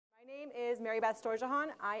is Beth Storjohann.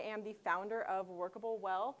 I am the founder of Workable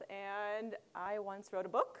Wealth, and I once wrote a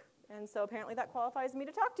book, and so apparently that qualifies me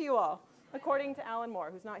to talk to you all, according to Alan Moore,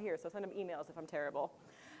 who's not here, so send him emails if I'm terrible.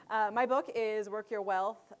 My book is Work Your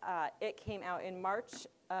Wealth. It came out in March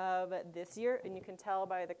of this year, and you can tell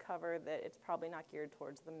by the cover that it's probably not geared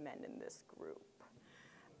towards the men in this group.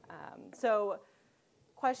 So,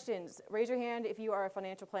 questions. Raise your hand if you are a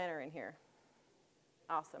financial planner in here.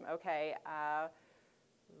 Awesome, okay.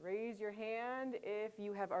 Raise your hand if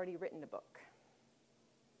you have already written a book.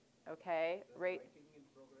 Okay,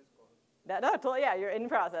 yeah, you're in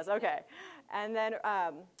process, okay. And then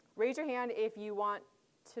raise your hand if you want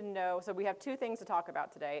to know, so we have two things to talk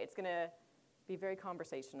about today. It's gonna be very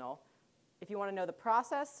conversational. If you wanna know the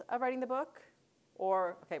process of writing the book,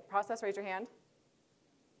 or, okay, process, raise your hand.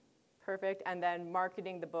 Perfect, and then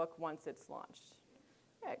marketing the book once it's launched.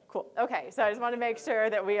 Okay, cool. Okay, so I just want to make sure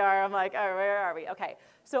that we are, I'm like, all right, where are we? Okay,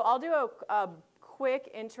 so I'll do a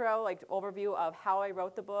quick intro, like overview of how I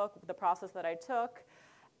wrote the book, the process that I took.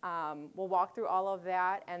 We'll walk through all of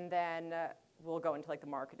that, and then we'll go into like the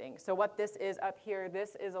marketing. So what this is up here,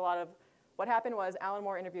 this is a lot of, what happened was Alan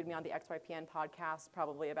Moore interviewed me on the XYPN podcast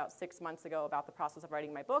probably about 6 months ago about the process of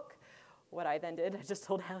writing my book. What I then did, I just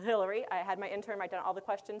told Hillary, I had my intern write down all the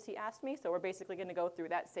questions he asked me, so we're basically going to go through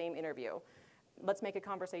that same interview. Let's make it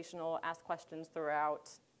conversational, ask questions throughout.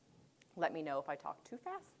 Let me know if I talk too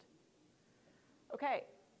fast. Okay,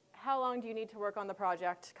 how long do you need to work on the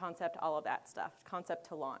project, concept, all of that stuff, concept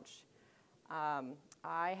to launch?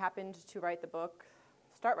 I happened to start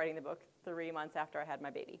writing the book 3 months after I had my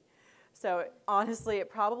baby. So honestly, it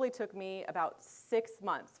probably took me about 6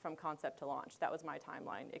 months from concept to launch. That was my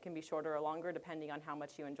timeline. It can be shorter or longer depending on how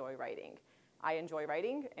much you enjoy writing. I enjoy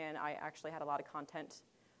writing, and I actually had a lot of content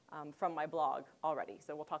from my blog already,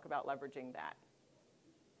 so we'll talk about leveraging that.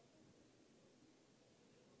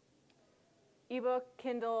 Ebook,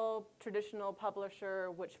 Kindle, traditional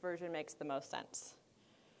publisher, which version makes the most sense?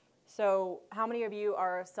 So how many of you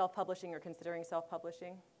are self-publishing or considering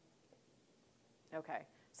self-publishing? Okay,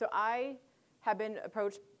 so I have been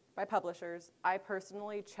approached by publishers. I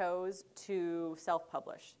personally chose to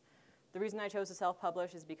self-publish. The reason I chose to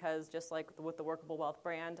self-publish is because just like with the Workable Wealth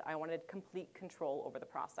brand, I wanted complete control over the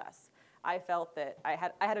process. I felt that I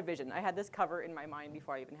had a vision. I had this cover in my mind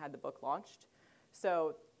before I even had the book launched.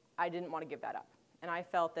 So I didn't want to give that up. And I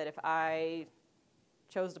felt that if I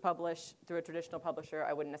chose to publish through a traditional publisher,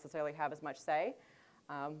 I wouldn't necessarily have as much say.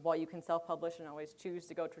 While you can self-publish and always choose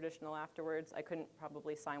to go traditional afterwards, I couldn't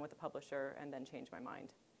probably sign with a publisher and then change my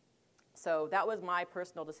mind. So that was my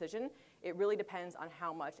personal decision. It really depends on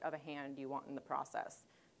how much of a hand you want in the process.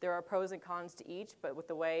 There are pros and cons to each, but with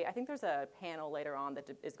the way, I think there's a panel later on that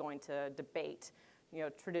is going to debate,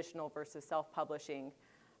 traditional versus self-publishing.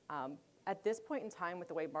 At this point in time, with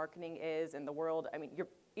the way marketing is in the world, I mean,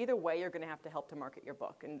 either way, you're going to have to help to market your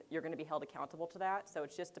book, and you're going to be held accountable to that. So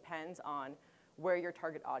it just depends on where your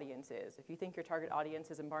target audience is. If you think your target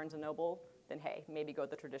audience is in Barnes & Noble, then hey, maybe go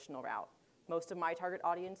the traditional route. Most of my target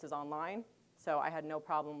audience is online, so I had no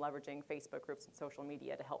problem leveraging Facebook groups and social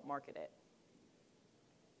media to help market it.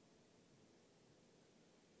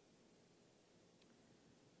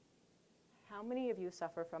 How many of you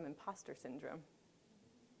suffer from imposter syndrome?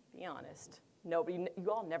 Be honest. Nobody,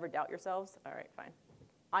 you all never doubt yourselves? All right, fine.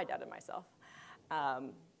 I doubted myself.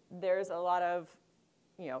 There's a lot of,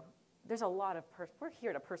 we're here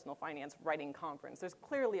at a personal finance writing conference. There's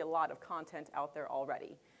clearly a lot of content out there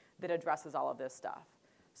already that addresses all of this stuff.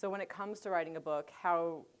 So when it comes to writing a book,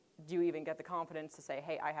 how do you even get the confidence to say,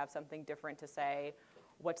 hey, I have something different to say?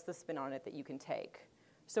 What's the spin on it that you can take?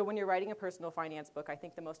 So when you're writing a personal finance book, I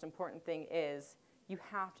think the most important thing is you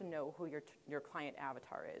have to know who your client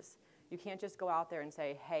avatar is. You can't just go out there and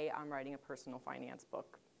say, hey, I'm writing a personal finance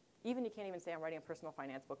book. Even you can't even say I'm writing a personal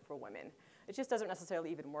finance book for women. It just doesn't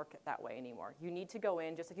necessarily even work that way anymore. You need to go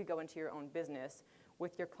in, just like you go into your own business,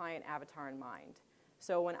 with your client avatar in mind.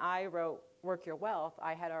 So when I wrote Work Your Wealth,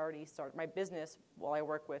 I had already started my business. While I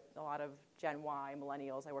work with a lot of Gen Y,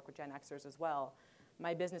 millennials, I work with Gen Xers as well.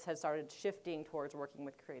 My business had started shifting towards working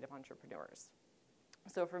with creative entrepreneurs.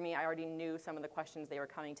 So for me, I already knew some of the questions they were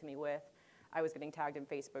coming to me with. I was getting tagged in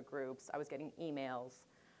Facebook groups. I was getting emails.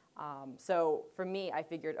 So for me, I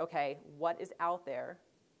figured, okay, what is out there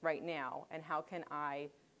right now, and how can I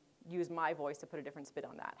use my voice to put a different spin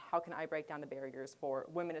on that? How can I break down the barriers for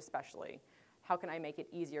women especially? How can I make it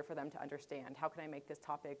easier for them to understand? How can I make this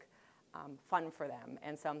topic fun for them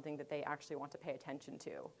and something that they actually want to pay attention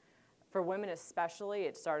to? For women especially,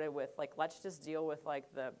 it started with, let's just deal with,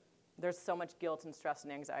 there's so much guilt and stress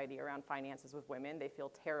and anxiety around finances with women. They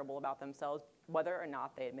feel terrible about themselves, whether or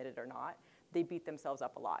not they admit it or not. They beat themselves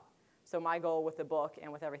up a lot. So my goal with the book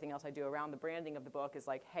and with everything else I do around the branding of the book is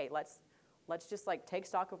like, hey, let's just like take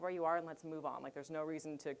stock of where you are and let's move on. Like there's no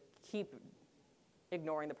reason to keep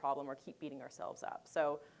ignoring the problem or keep beating ourselves up.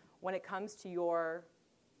 So when it comes to your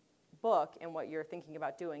book and what you're thinking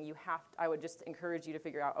about doing, I would just encourage you to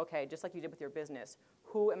figure out, okay, just like you did with your business,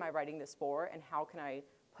 who am I writing this for and how can I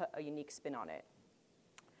put a unique spin on it?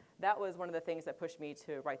 That was one of the things that pushed me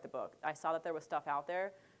to write the book. I saw that there was stuff out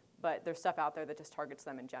there, but there's stuff out there that just targets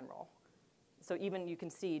them in general. So even you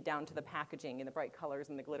can see down to the packaging and the bright colors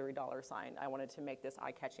and the glittery dollar sign, I wanted to make this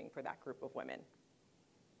eye-catching for that group of women.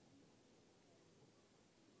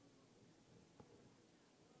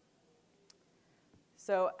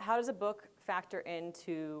 So how does a book factor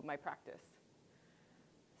into my practice?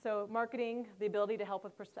 So marketing, the ability to help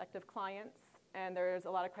with prospective clients, and there's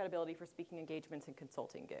a lot of credibility for speaking engagements and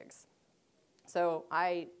consulting gigs. So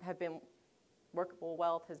Workable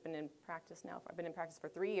Wealth has been in practice now. I've been in practice for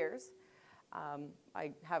 3 years.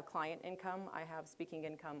 I have client income, I have speaking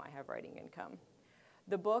income, I have writing income.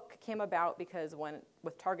 The book came about because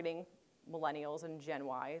with targeting millennials and Gen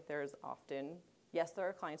Y, there's often, yes, there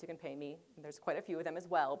are clients who can pay me. There's quite a few of them as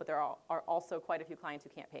well, but there are also quite a few clients who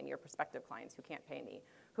can't pay me or prospective clients who can't pay me,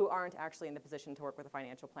 who aren't actually in the position to work with a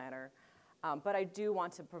financial planner. But I do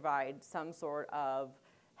want to provide some sort of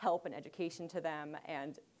help and education to them.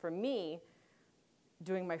 And for me,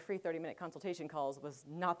 doing my free 30-minute consultation calls was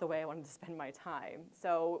not the way I wanted to spend my time.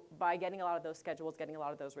 So by getting a lot of those schedules, getting a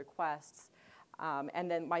lot of those requests, and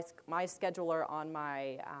then my scheduler on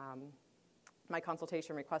my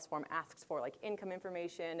consultation request form asks for like income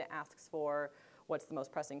information, asks for what's the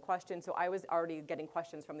most pressing question. So I was already getting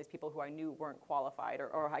questions from these people who I knew weren't qualified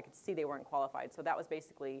or I could see they weren't qualified. So that was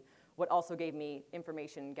basically what also gave me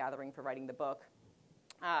information gathering for writing the book.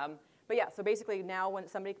 But yeah, so basically now when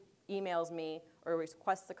somebody emails me or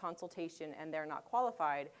requests a consultation and they're not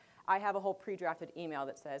qualified, I have a whole pre-drafted email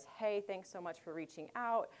that says, hey, thanks so much for reaching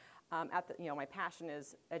out. My passion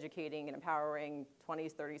is educating and empowering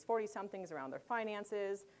 20s, 30s, 40-somethings around their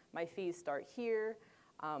finances. My fees start here.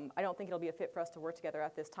 I don't think it'll be a fit for us to work together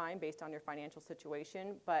at this time based on your financial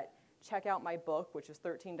situation, but check out my book, which is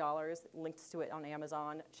 $13, links to it on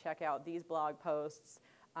Amazon. Check out these blog posts,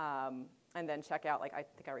 and then check out, I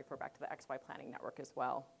think I refer back to the XY Planning Network as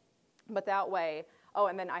well. But that way,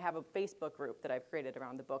 and then I have a Facebook group that I've created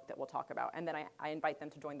around the book that we'll talk about. And then I invite them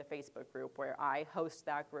to join the Facebook group where I host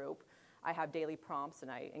that group. I have daily prompts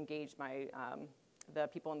and I engage the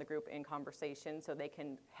people in the group in conversation so they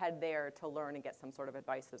can head there to learn and get some sort of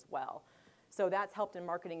advice as well. So that's helped in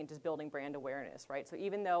marketing and just building brand awareness, right? So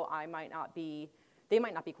even though they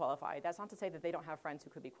might not be qualified, that's not to say that they don't have friends who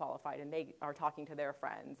could be qualified and they are talking to their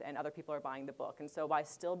friends and other people are buying the book. And so by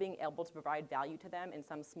still being able to provide value to them in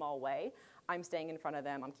some small way, I'm staying in front of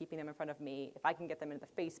them, I'm keeping them in front of me. If I can get them into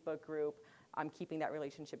the Facebook group, I'm keeping that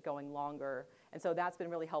relationship going longer. And so that's been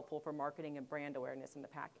really helpful for marketing and brand awareness in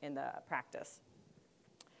the practice.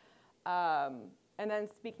 And then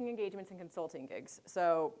speaking engagements and consulting gigs.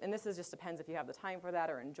 So, and this just depends if you have the time for that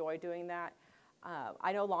or enjoy doing that.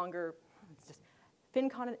 I no longer, it's just,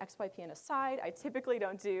 FinCon and XYPN aside, I typically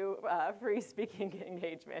don't do free speaking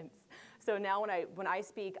engagements. So now when I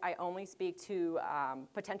speak, I only speak to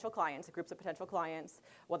potential clients, groups of potential clients,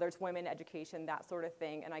 whether it's women, education, that sort of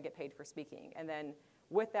thing, and I get paid for speaking. And then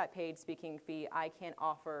with that paid speaking fee, I can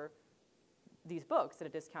offer these books at a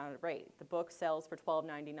discounted rate. The book sells for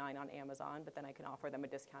 $12.99 on Amazon, but then I can offer them a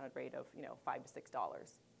discounted rate of $5 to $6. Do you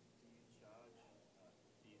charge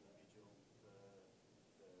the individual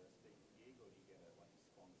for the speaking gig, or do you get a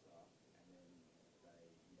sponsor and then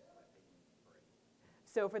they let people in for free?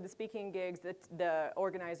 So for the speaking gigs, the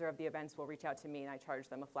organizer of the events will reach out to me and I charge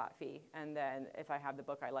them a flat fee. And then if I have the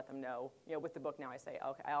book, I let them know. With the book now I say,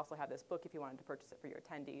 okay, I also have this book if you wanted to purchase it for your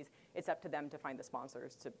attendees. It's up to them to find the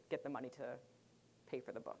sponsors to get the money to pay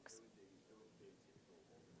for the books.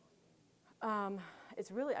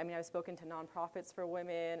 It's really, I've spoken to nonprofits for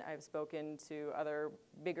women. I've spoken to other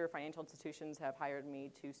bigger financial institutions have hired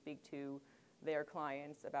me to speak to their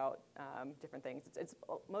clients about different things. It's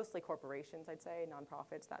mostly corporations, I'd say,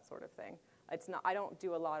 nonprofits, that sort of thing. I don't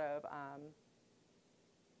do a lot of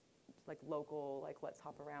local, let's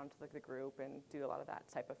hop around to the group and do a lot of that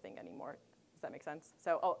type of thing anymore. Does that make sense?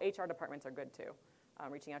 So, HR departments are good too.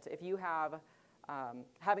 Reaching out to, if you have,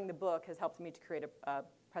 having the book has helped me to create a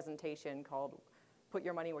presentation called Work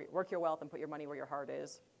Your Wealth and Put Your Money Where Your Heart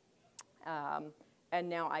Is. And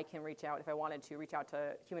now I can reach out, if I wanted to, reach out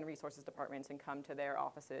to human resources departments and come to their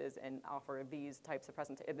offices and offer these types of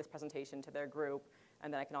this presentation to their group,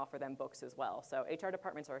 and then I can offer them books as well. So HR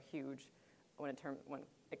departments are huge when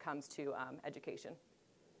it comes to education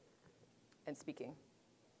and speaking.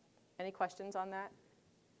 Any questions on that?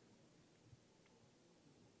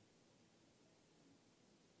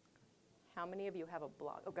 How many of you have a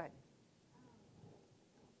blog? Oh, go ahead.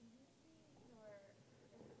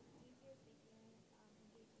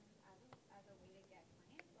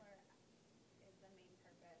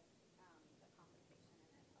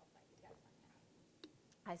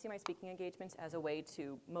 I see my speaking engagements as a way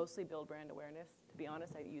to mostly build brand awareness. To be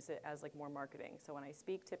honest, I use it as like more marketing. So when I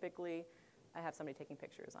speak, typically, I have somebody taking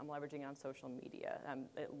pictures. I'm leveraging it on social media.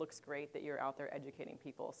 It looks great that you're out there educating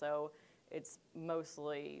people. So it's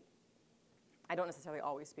mostly, I don't necessarily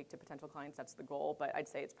always speak to potential clients. That's the goal. But I'd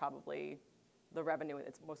say it's probably the revenue.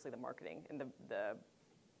 It's mostly the marketing and the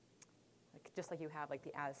like just like you have like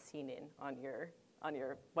the as seen in on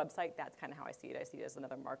your website, that's kind of how I see it. I see it as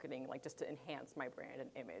another marketing, like just to enhance my brand and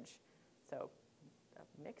image. So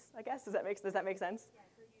a mix, I guess. Does that make sense? Yeah,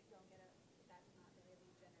 so you don't get that's not really a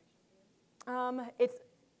lead generation for you?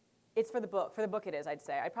 It's for the book. For the book it is, I'd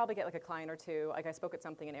say. I'd probably get like a client or two. Like I spoke at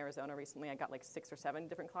something in Arizona recently. I got like 6 or 7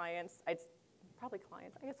 different clients. Probably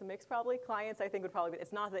clients. I guess a mix probably. Clients I think would probably be,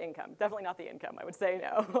 it's not the income. Definitely not the income. I would say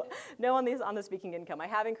no. No on the speaking income. I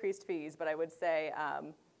have increased fees, but I would say,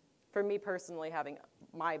 for me personally, having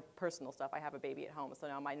my personal stuff, I have a baby at home, so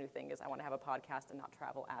now my new thing is I want to have a podcast and not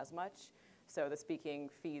travel as much. So the speaking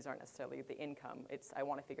fees aren't necessarily the income. It's I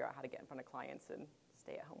want to figure out how to get in front of clients and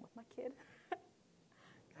stay at home with my kid. Go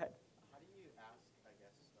ahead. How do you ask, I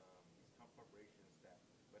guess, these top corporations that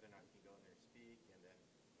whether or not you can go in there and speak, and then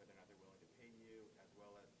whether or not they're willing to pay you, as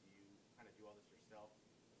well as do you kind of do all this yourself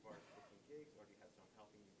as far as booking gigs, or do you have someone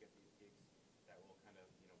helping you get these gigs that will kind of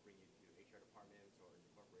bring you to HR departments or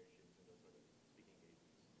corporations and those sort of speaking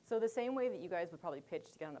engagements? So the same way that you guys would probably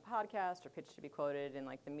pitch to get on a podcast or pitch to be quoted in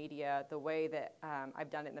like the media, the way that I've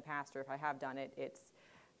done it in the past, or if I have done it, it's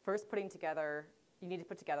first putting together, you need to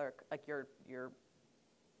put together like your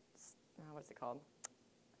what is it called?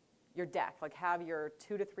 Your deck, like have your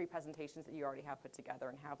 2 to 3 presentations that you already have put together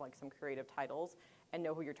and have like some creative titles and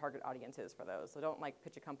know who your target audience is for those. So don't like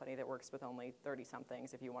pitch a company that works with only 30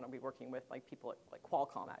 somethings if you want to be working with like people like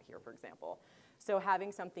Qualcomm out here, for example. So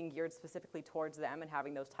having something geared specifically towards them and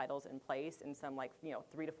having those titles in place and some like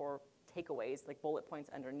 3 to 4 takeaways, like bullet points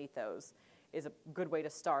underneath those is a good way to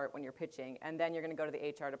start when you're pitching. And then you're going to go to the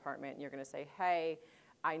HR department and you're going to say, hey,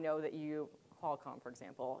 I know that you, Qualcomm, for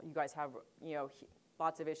example, you guys have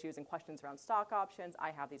lots of issues and questions around stock options.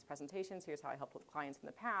 I have these presentations. Here's how I helped with clients in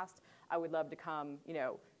the past. I would love to come,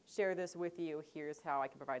 share this with you. Here's how I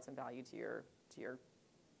can provide some value to your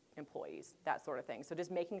employees, that sort of thing. So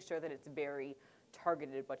just making sure that it's very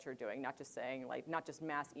targeted what you're doing, not just saying not just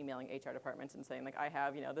mass emailing HR departments and saying I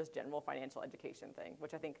have, this general financial education thing,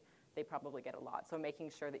 which I think they probably get a lot. So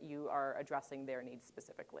making sure that you are addressing their needs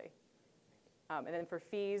specifically. And then for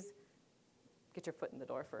fees, get your foot in the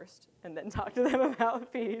door first, and then talk to them about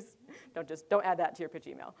fees. Don't add that to your pitch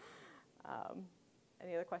email.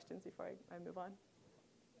 Any other questions before I move on?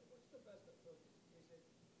 What's the best approach? Is it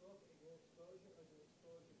book and your exposure, or is it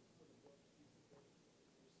exposure for the book,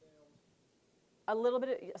 your sales? A little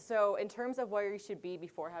bit. So in terms of where you should be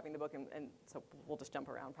before having the book, and so we'll just jump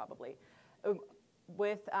around probably,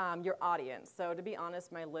 with your audience. So to be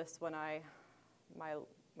honest, my list when I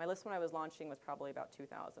was launching was probably about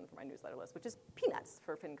 2,000 for my newsletter list, which is peanuts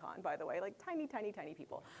for FinCon, by the way, like tiny, tiny, tiny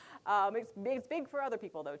people. It's big for other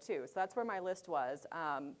people, though, too. So that's where my list was.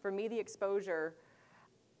 For me, the exposure,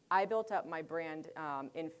 I built up my brand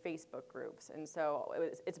in Facebook groups. And so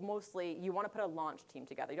it's mostly, you want to put a launch team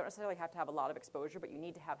together. You don't necessarily have to have a lot of exposure, but you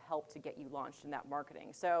need to have help to get you launched in that marketing.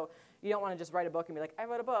 So you don't want to just write a book and be like, I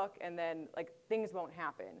wrote a book, and then things won't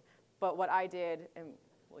happen. But what I did, and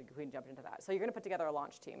we can jump into that. So you're going to put together a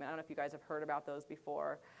launch team. And I don't know if you guys have heard about those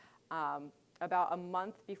before. About a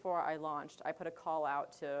month before I launched, I put a call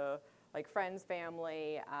out to friends,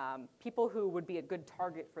 family, people who would be a good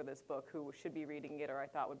target for this book, who should be reading it or I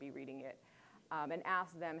thought would be reading it, and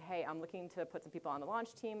asked them, hey, I'm looking to put some people on the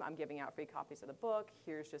launch team. I'm giving out free copies of the book.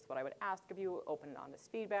 Here's just what I would ask of you. Open and honest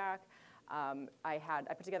feedback. I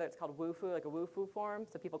put together, it's called WooFoo, like a WooFoo form,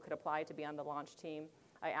 so people could apply to be on the launch team.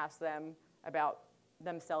 I asked them about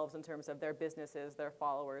themselves in terms of their businesses, their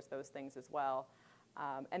followers, those things as well.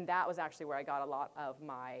 And that was actually where I got a lot of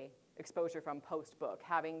my exposure from post-book,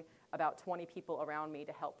 having about 20 people around me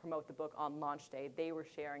to help promote the book on launch day. They were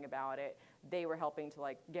sharing about it. They were helping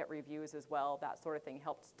to get reviews as well. That sort of thing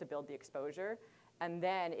helped to build the exposure. And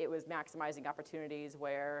then it was maximizing opportunities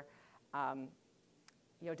where,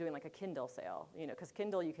 doing a Kindle sale, because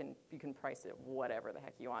Kindle you can price it whatever the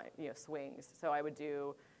heck you want, swings. So I would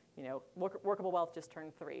do, Workable Wealth just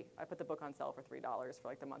turned 3. I put the book on sale for $3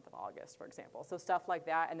 for the month of August, for example. So stuff like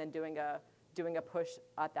that, and then doing a doing a push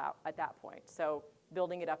at that point. So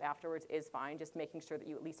building it up afterwards is fine, just making sure that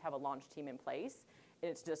you at least have a launch team in place, and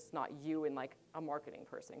it's just not you and like a marketing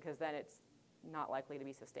person, because then it's not likely to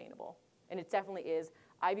be sustainable. And it definitely is.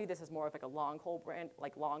 I view this as more of like a long haul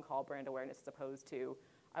brand awareness, as opposed to,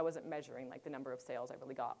 I wasn't measuring like the number of sales I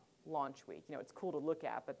really got launch week. You know, it's cool to look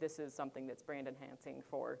at, but this is something that's brand enhancing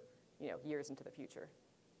for, you know, years into the future.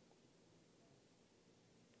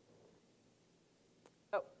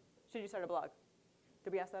 Oh, should you start a blog?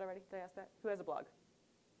 Did we ask that already? Did I ask that? Who has a blog?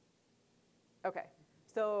 Okay,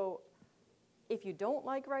 so if you don't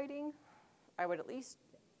like writing, I would at least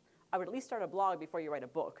start a blog before you write a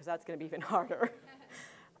book, because that's going to be even harder.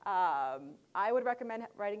 I would recommend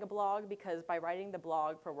writing a blog, because by writing the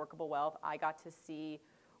blog for Workable Wealth, I got to see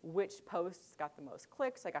which posts got the most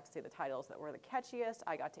clicks. I got to see the titles that were the catchiest.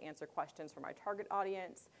 I got to answer questions from my target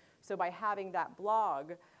audience. So by having that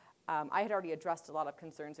blog, I had already addressed a lot of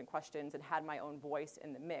concerns and questions and had my own voice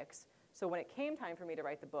in the mix. So when it came time for me to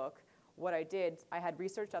write the book, what I did, I had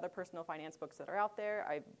researched other personal finance books that are out there.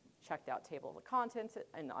 I checked out tables of contents,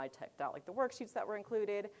 and I checked out like the worksheets that were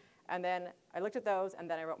included. And then I looked at those, and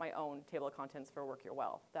then I wrote my own table of contents for Work Your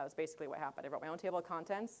Wealth. That was basically what happened. I wrote my own table of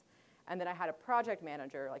contents, and then I had a project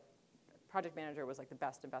manager. Like, project manager was like the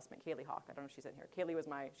best investment. Kaylee Hawk, I don't know if she's in here. Kaylee was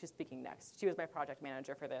she's speaking next. She was my project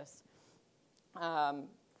manager for this.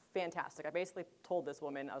 Fantastic. I basically told this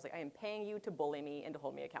woman, I was like, I am paying you to bully me and to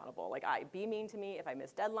hold me accountable. Like, be mean to me if I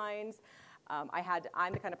miss deadlines.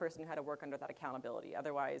 I'm the kind of person who had to work under that accountability.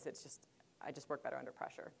 Otherwise, I just work better under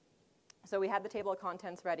pressure. So we had the table of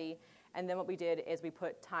contents ready, and then what we did is we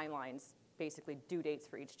put timelines, basically due dates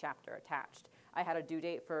for each chapter attached. I had a due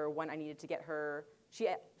date for when I needed to get her.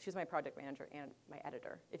 She's my project manager and my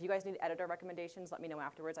editor. If you guys need editor recommendations, let me know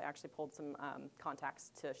afterwards. I actually pulled some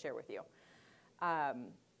contacts to share with you.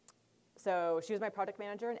 So she was my project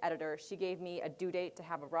manager and editor. She gave me a due date to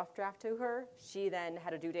have a rough draft to her. She then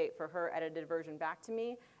had a due date for her edited version back to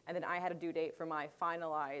me. And then I had a due date for my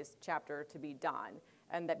finalized chapter to be done.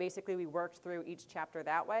 And that basically we worked through each chapter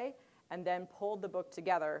that way, and then pulled the book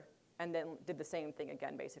together, and then did the same thing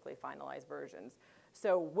again, basically finalized versions.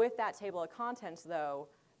 So with that table of contents, though,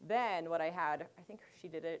 then what I had, I think she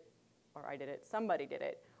did it, or I did it, somebody did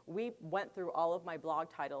it. We went through all of my blog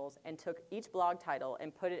titles and took each blog title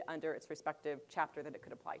and put it under its respective chapter that it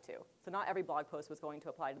could apply to. So not every blog post was going to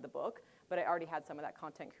apply to the book, but I already had some of that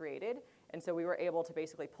content created. And so we were able to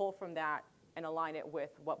basically pull from that and align it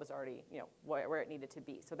with what was already, you know, where it needed to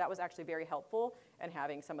be. So that was actually very helpful in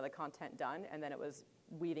having some of the content done, and then it was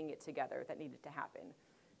weaving it together that needed to happen.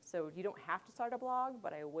 So you don't have to start a blog,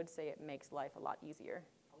 but I would say it makes life a lot easier.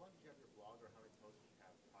 How long did you have your blog, or how many posts did you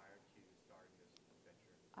have prior to starting this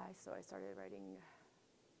venture? I started writing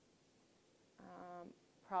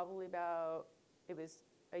probably about, it was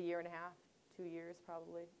a year and a half, 2 years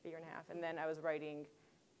probably, a year and a half. And then I was writing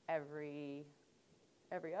every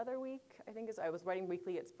other week, I think. I was writing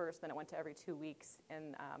weekly at first, then it went to every 2 weeks.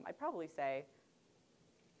 And I'd probably say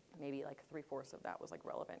maybe like 3/4 of that was like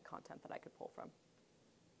relevant content that I could pull from.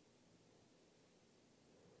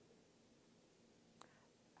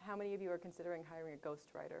 How many of you are considering hiring a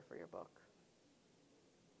ghostwriter for your book?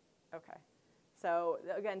 Okay. So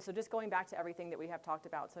again, so just going back to everything that we have talked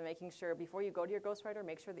about, so making sure before you go to your ghostwriter,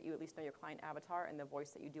 make sure that you at least know your client avatar and the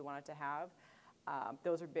voice that you do want it to have.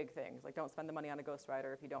 Those are big things. Like, don't spend the money on a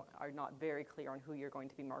ghostwriter if you are not very clear on who you're going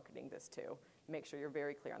to be marketing this to. Make sure you're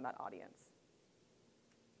very clear on that audience.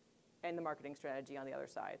 And the marketing strategy on the other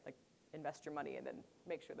side. Like, invest your money and then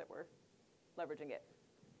make sure that we're leveraging it.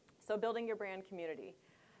 So building your brand community.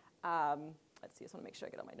 Let's see, I just want to make sure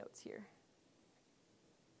I get all my notes here.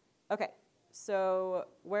 Okay, so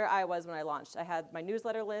where I was when I launched, I had my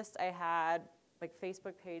newsletter list. I had like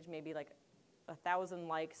Facebook page, maybe like 1,000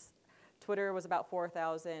 likes. Twitter was about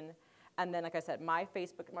 4,000. And then, like I said, my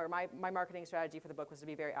Facebook, or my marketing strategy for the book was to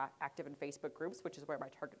be very active in Facebook groups, which is where my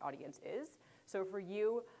target audience is. So for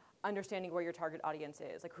you, understanding where your target audience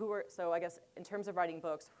is, like so I guess in terms of writing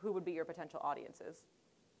books, who would be your potential audiences?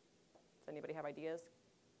 Does anybody have ideas?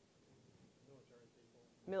 Military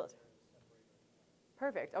people. Military.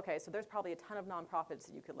 Perfect. Okay, so there's probably a ton of nonprofits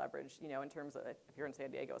that you could leverage, you know, in terms of, if you're in San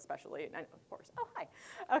Diego especially, and of course, oh, hi.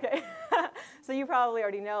 Okay, so you probably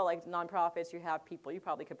already know, like, nonprofits, you have people, you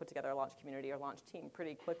probably could put together a launch community or launch team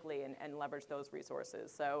pretty quickly and leverage those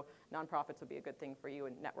resources. So nonprofits would be a good thing for you,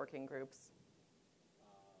 and networking groups.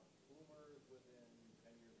 Boomers within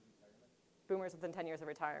 10 years of retirement. Boomers within 10 years of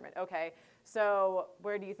retirement. Okay, so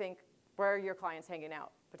where are your clients hanging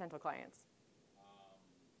out, potential clients?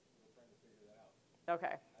 We're trying to figure that out.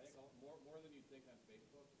 Okay. I think more than you think on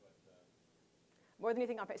Facebook, but... More than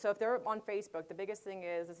anything on Facebook. So if they're on Facebook, the biggest thing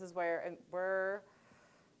is, this is where, and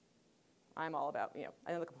I'm all about,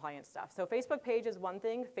 I know the compliance stuff. So Facebook page is one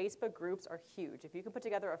thing. Facebook groups are huge. If you can put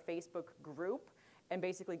together a Facebook group and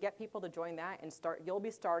basically get people to join that and you'll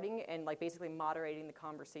be starting and like basically moderating the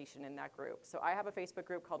conversation in that group. So I have a Facebook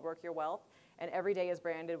group called Work Your Wealth, and every day is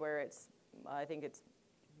branded where it's, I think it's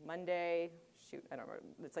Monday, I don't remember.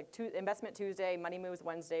 It's like Investment Tuesday, Money Moves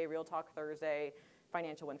Wednesday, Real Talk Thursday,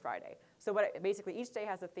 Financial Win Friday. So basically each day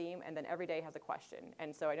has a theme, and then every day has a question.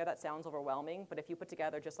 And so I know that sounds overwhelming, but if you put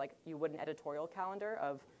together just like you would an editorial calendar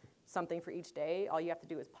of something for each day, all you have to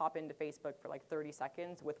do is pop into Facebook for like 30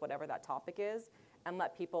 seconds with whatever that topic is and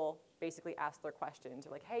let people basically ask their questions.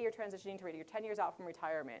 Or like, hey, you're transitioning to you're 10 years out from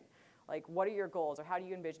retirement. Like, what are your goals? Or how do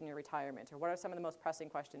you envision your retirement? Or what are some of the most pressing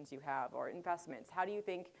questions you have? Or investments. How do you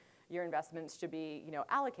think your investments should be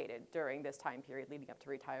allocated during this time period leading up to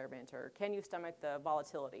retirement? Or can you stomach the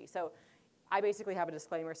volatility? So I basically have a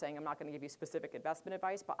disclaimer saying I'm not going to give you specific investment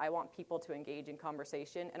advice, but I want people to engage in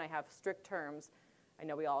conversation, and I have strict terms. I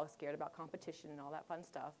know we all are scared about competition and all that fun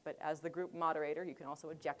stuff, but as the group moderator, you can also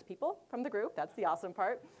eject people from the group. That's the awesome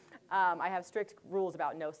part. I have strict rules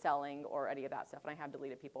about no selling or any of that stuff, and I have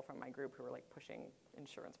deleted people from my group who are like pushing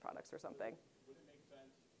insurance products or something. Would it make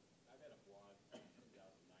sense? I've had a blog since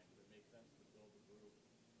 2009. Would it make sense to build a group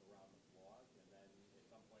around the blog, and then at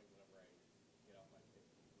some point, whenever I get off my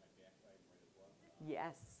backside and write a book?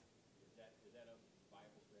 Yes. Is that a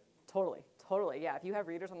viable strategy? Totally, yeah. If you have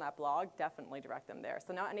readers on that blog, definitely direct them there.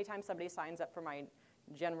 So now anytime somebody signs up for my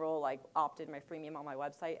general, like opt-in, my freemium on my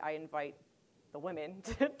website, I invite the women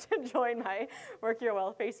to join my Work Your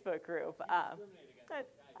Wealth Facebook group.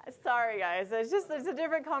 Sorry, guys. It's a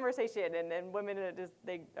different conversation, and women are just,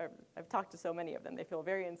 I've talked to so many of them. They feel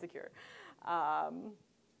very insecure.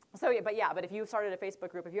 But if you started a Facebook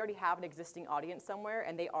group, if you already have an existing audience somewhere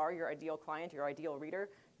and they are your ideal client, your ideal reader,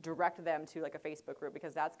 direct them to like a Facebook group,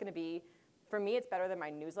 because that's going to be, for me, it's better than my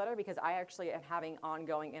newsletter because I actually am having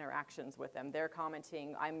ongoing interactions with them. They're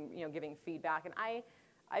commenting, I'm giving feedback, and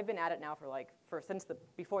I've been at it now since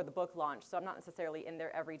before the book launch, so I'm not necessarily in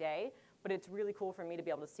there every day, but it's really cool for me to be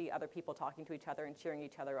able to see other people talking to each other and cheering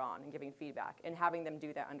each other on and giving feedback, and having them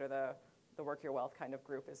do that under the Work Your Wealth kind of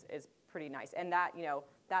group is pretty nice. And that,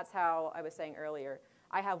 that's how I was saying earlier,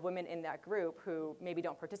 I have women in that group who maybe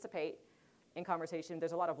don't participate in conversation.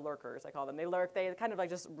 There's a lot of lurkers, I call them. They lurk, they kind of like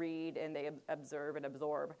just read and they observe and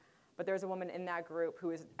absorb. But there's a woman in that group who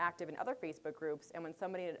is active in other Facebook groups, and when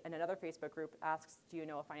somebody in another Facebook group asks, do you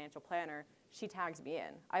know a financial planner, she tags me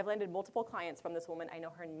in. I've landed multiple clients from this woman. I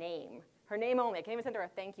know her name only. I can't even send her a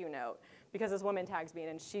thank you note because this woman tags me in,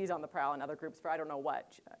 and she's on the prowl in other groups for I don't know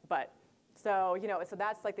what. But so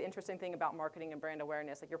that's like the interesting thing about marketing and brand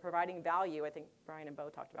awareness. Like, you're providing value. I think Brian and Bo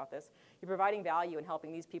talked about this. You're providing value and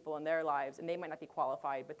helping these people in their lives, and they might not be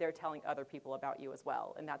qualified, but they're telling other people about you as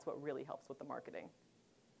well, and that's what really helps with the marketing.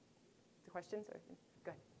 The questions? Or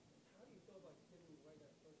go ahead. How do you feel about getting right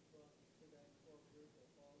that first book to that core group that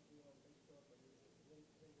follows you on Facebook, or is it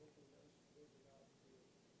working out to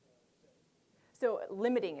say? So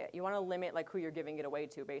limiting it, you want to limit like who you're giving it away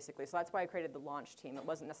to, basically. So that's why I created the launch team. It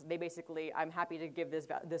wasn't necessarily, they basically, I'm happy to give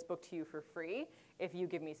this book to you for free if you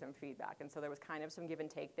give me some feedback. And so there was kind of some give and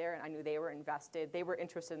take there, and I knew they were invested. They were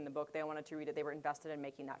interested in the book. They wanted to read it. They were invested in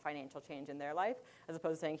making that financial change in their life, as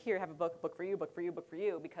opposed to saying, here, have a book for you, book for you, book for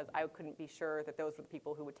you, because I couldn't be sure that those were the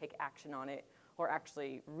people who would take action on it or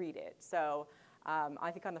actually read it. So I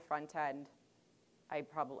think on the front end, I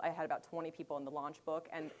had about 20 people in the launch book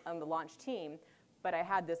and on the launch team, but I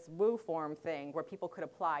had this woo form thing where people could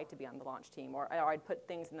apply to be on the launch team, or I'd put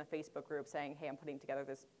things in the Facebook group saying, hey, I'm putting together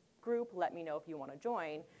this group, let me know if you want to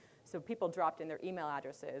join. So people dropped in their email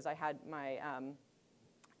addresses. I had my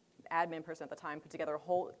admin person at the time put together a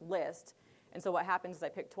whole list, and so what happens is I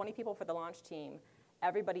picked 20 people for the launch team.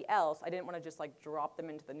 Everybody else, I didn't want to just like drop them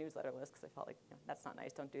into the newsletter list because I felt like that's not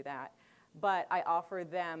nice, don't do that. But I offered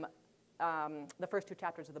them the first 2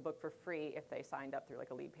 chapters of the book for free if they signed up through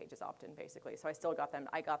like a lead pages opt-in, basically. So I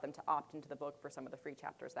got them to opt into the book for some of the free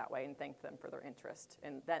chapters that way and thanked them for their interest.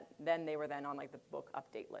 And then they were then on like the book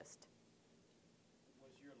update list.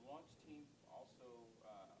 Was your launch team also,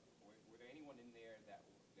 were there anyone in there that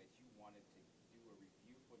you wanted to do a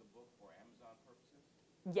review for the book for Amazon purposes?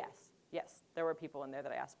 Yes. There were people in there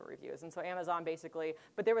that I asked for reviews. And so Amazon basically,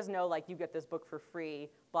 but there was no like, you get this book for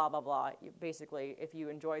free, blah, blah, blah. Basically, if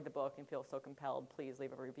you enjoyed the book and feel so compelled, please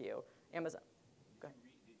leave a review. Amazon. Go ahead.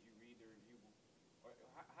 Did you read the review? Or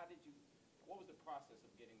what was the process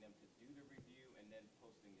of getting them to do the review and then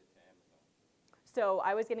posting it to Amazon? So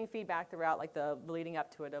I was getting feedback throughout, like the leading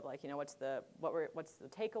up to it, of like, you know, what's the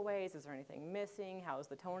takeaways? Is there anything missing? How is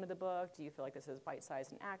the tone of the book? Do you feel like this is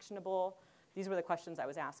bite-sized and actionable? These were the questions I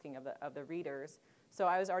was asking of the readers. So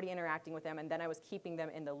I was already interacting with them, and then I was keeping them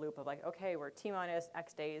in the loop of like, okay, we're T-minus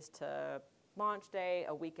X days to launch day,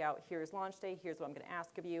 a week out, here's launch day, here's what I'm going to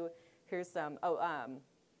ask of you. Here's some,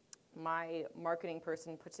 my marketing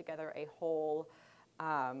person put together a whole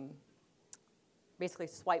basically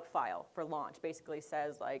swipe file for launch. Basically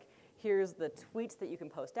says like, here's the tweets that you can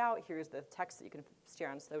post out, here's the text that you can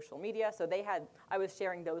share on social media. So I was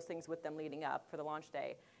sharing those things with them leading up for the launch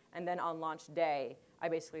day. And then on launch day, I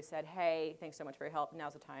basically said, hey, thanks so much for your help.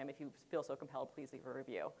 Now's the time. If you feel so compelled, please leave a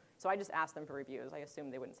review. So I just asked them for reviews. I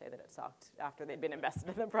assumed they wouldn't say that it sucked after they'd been invested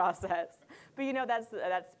in the process. But you know, that's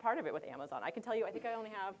part of it with Amazon. I can tell you, I think I only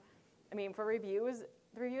have, for reviews,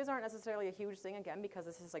 the reviews aren't necessarily a huge thing, again, because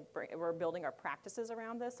this is like, we're building our practices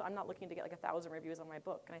around this. So I'm not looking to get like 1,000 reviews on my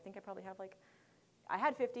book. And I think I probably have like, I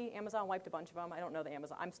had 50, Amazon wiped a bunch of them. I don't know the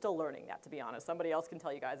Amazon, I'm still learning that, to be honest. Somebody else can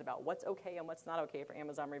tell you guys about what's okay and what's not okay for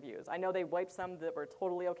Amazon reviews. I know they wiped some that were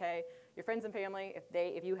totally okay. Your friends and family,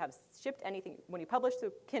 if you have shipped anything, when you publish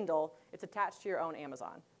through Kindle, it's attached to your own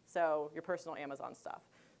Amazon. So your personal Amazon stuff.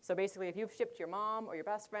 So basically, if you've shipped your mom or your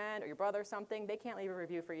best friend or your brother something, they can't leave a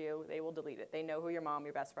review for you. They will delete it. They know who your mom,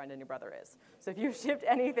 your best friend, and your brother is. So if you've shipped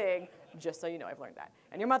anything, just so you know, I've learned that.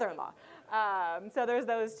 And your mother-in-law. So there's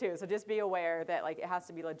those two. So just be aware that like it has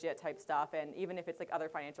to be legit type stuff. And even if it's like other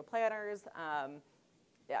financial planners,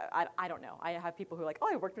 yeah, I don't know. I have people who are like, oh,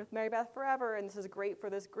 I worked with Mary Beth forever, and this is great for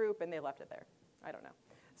this group, and they left it there. I don't know.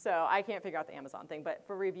 So I can't figure out the Amazon thing. But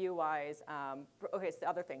for review-wise, okay, so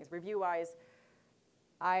other things. Review-wise,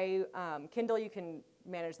 Kindle, you can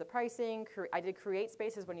manage the pricing. I did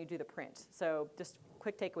CreateSpaces when you do the print. So just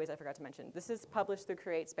quick takeaways I forgot to mention. This is published through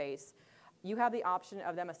CreateSpace. You have the option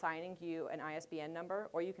of them assigning you an ISBN number,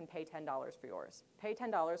 or you can pay $10 for yours. Pay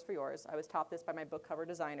 $10 for yours. I was taught this by my book cover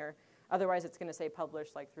designer. Otherwise, it's going to say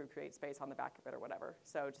published like through CreateSpace on the back of it or whatever.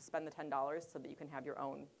 So just spend the $10 so that you can have your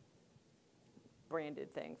own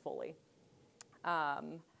branded thing fully.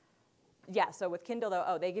 Yeah, so with Kindle,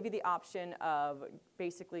 though, they give you the option of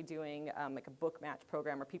basically doing like a book match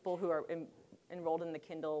program, or people who are enrolled in the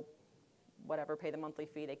Kindle, whatever, pay the monthly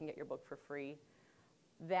fee, they can get your book for free.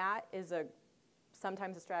 That is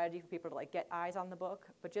sometimes a strategy for people to like get eyes on the book,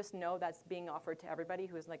 but just know that's being offered to everybody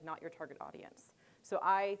who is like not your target audience. So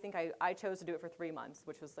I think I chose to do it for 3 months,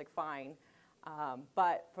 which was like fine.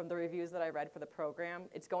 But from the reviews that I read for the program,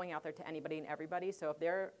 it's going out there to anybody and everybody. So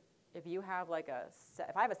if you have like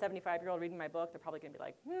if I have a 75-year-old reading my book, they're probably going to be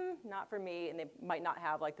like, not for me, and they might not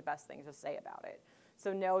have like the best things to say about it.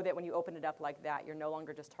 So know that when you open it up like that, you're no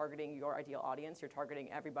longer just targeting your ideal audience, you're targeting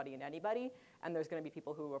everybody and anybody, and there's going to be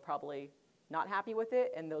people who are probably not happy with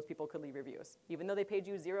it, and those people could leave reviews. Even though they paid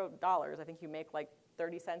you $0, I think you make like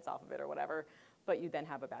 30 cents off of it or whatever, but you then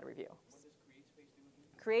have a bad review. What does CreateSpace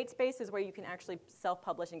do again? CreateSpace is where you can actually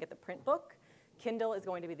self-publish and get the print book. Kindle is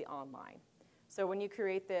going to be the online. So when you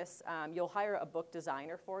create this, you'll hire a book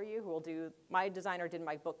designer for you who will do, my designer did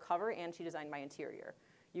my book cover and she designed my interior.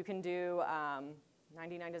 You can do,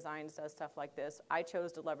 99 Designs does stuff like this. I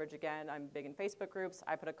chose to leverage, again, I'm big in Facebook groups.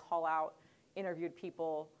 I put a call out, interviewed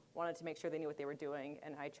people, wanted to make sure they knew what they were doing,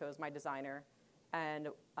 and I chose my designer and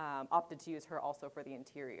opted to use her also for the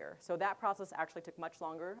interior. So that process actually took much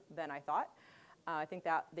longer than I thought. I think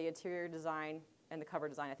that the interior design and the cover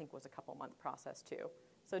design, I think, was a couple-month process too.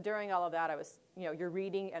 So during all of that, I was, you're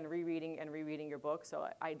reading and rereading and rereading your book, so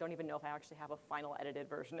I don't even know if I actually have a final edited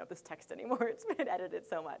version of this text anymore. It's been edited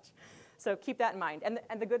so much. So keep that in mind. And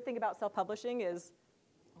the good thing about self-publishing is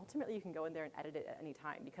ultimately you can go in there and edit it at any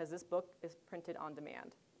time, because this book is printed on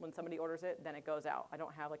demand. When somebody orders it, then it goes out. I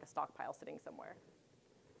don't have like a stockpile sitting somewhere.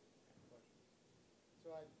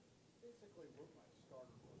 So I basically wrote my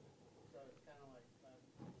starter book. So it's kind of like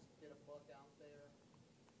just get a book out there.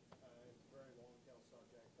 It's a very long tail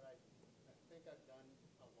subject, but I think I've done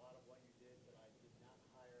a lot of what you did, but I did not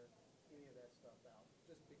hire any of that stuff out,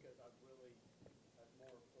 just because I was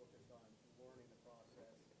more focused on learning the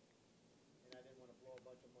process, and I didn't want to blow a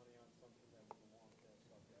bunch of money on something that was a long tail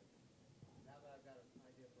subject. Now that I've got an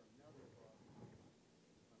idea for another book,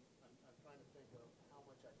 I'm trying to think of how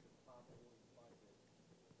much I should properly budget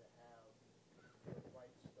to have the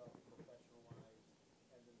right stuff professionalized,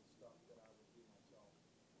 and then the stuff that I would do myself.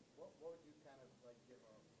 What would you kind of like give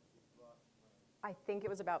a rough? I think it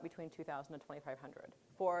was about between $2,000 and $2,500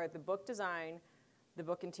 for the book design, the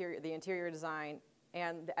book interior, the interior design,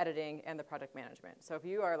 and the editing and the project management. So if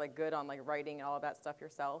you are like good on like writing and all of that stuff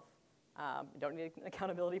yourself, you don't need an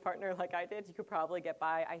accountability partner like I did. You could probably get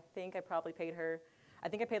by. I think I probably paid her. I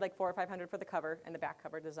think I paid like $400 or $500 for the cover and the back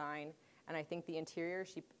cover design, and I think the interior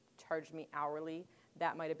she charged me hourly.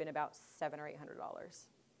 That might have been about $700 or $800.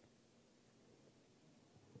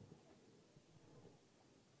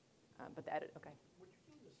 But the edit, okay. When you're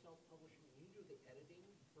doing the self-publishing, when you do the editing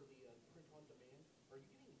for the print on demand, are you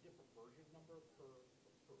getting a different version number for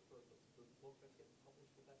the book that's getting published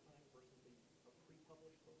at that time versus a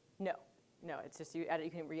pre-published book? No, it's just you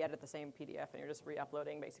can re-edit the same PDF, and you're just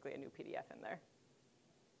re-uploading basically a new PDF in there.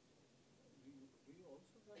 Do you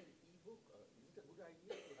also have an ebook? Is it a good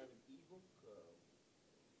idea to have an ebook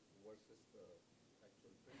versus the actual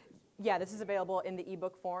print? Yeah, this is available in the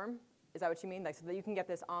ebook form. Is that what you mean? Like, so that you can get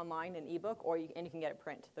this online in ebook, or you can get it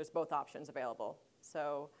print. There's both options available.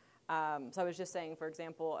 So, so I was just saying, for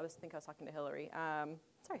example, I was talking to Hillary.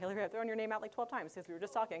 Sorry, Hillary, I've thrown your name out like 12 times since we were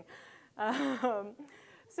just talking.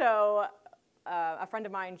 So a friend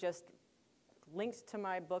of mine just linked to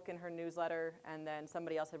my book in her newsletter, and then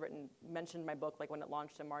somebody else had mentioned my book like when it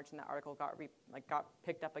launched in March, and that article got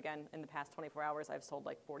picked up again in the past 24 hours. I've sold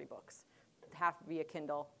like 40 books, half via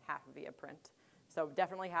Kindle, half via print. So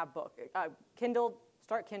definitely have book. Kindle,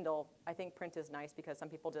 start Kindle. I think print is nice because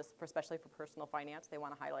some people just, especially for personal finance, they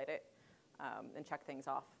want to highlight it and check things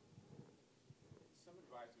off. Some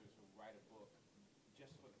advisors who write a book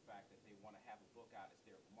just for the fact that they want to have a book out as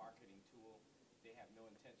their marketing tool. They have no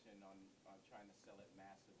intention on trying to sell it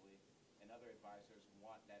massively. And other advisors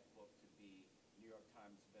want that book to be New York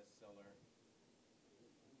Times bestseller.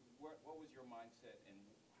 What was your mindset, and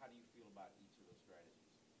how do you feel about each of those strategies?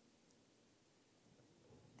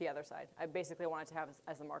 The other side. I basically wanted to have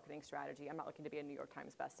as a marketing strategy. I'm not looking to be a New York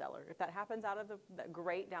Times bestseller. If that happens out of the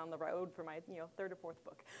great down the road for my third or fourth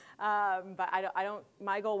book. But I don't.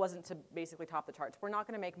 My goal wasn't to basically top the charts. We're not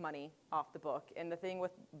going to make money off the book. And the thing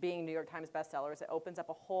with being New York Times bestseller is it opens up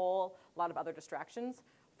a whole lot of other distractions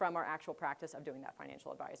from our actual practice of doing that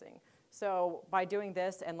financial advising. So by doing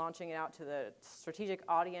this and launching it out to the strategic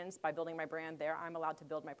audience, by building my brand there, I'm allowed to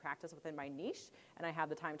build my practice within my niche, and I have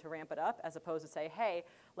the time to ramp it up, as opposed to say, hey,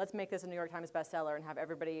 let's make this a New York Times bestseller and have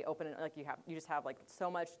everybody open it. Like you just have like so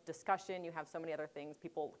much discussion, you have so many other things,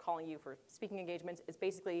 people calling you for speaking engagements. It's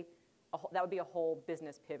basically, that would be a whole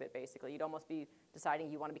business pivot, basically. You'd almost be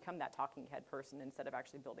deciding you want to become that talking head person instead of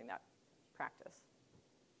actually building that practice.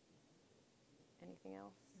 Anything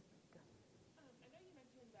else? I know you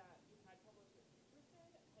mentioned that you had publishers interested.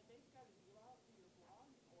 Had they scouted you out through your blog,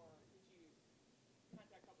 or did you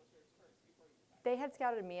contact publishers first before you decided? They had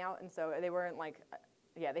scouted me out, and so they weren't like,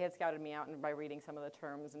 yeah, they had scouted me out and by reading some of the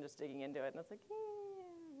terms and just digging into it, and it's like,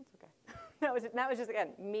 yeah, it's okay. that was just,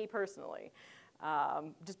 again, me personally.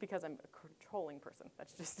 Just because I'm a controlling person.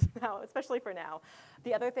 That's just now, especially for now.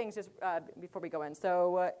 The other things, just before we go in.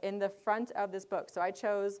 So in the front of this book, so I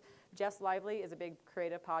chose Jess Lively is a big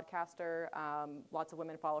creative podcaster. Lots of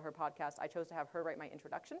women follow her podcast. I chose to have her write my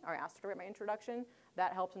introduction, or asked her to write my introduction.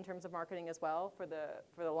 That helps in terms of marketing as well for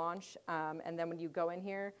the launch. And then when you go in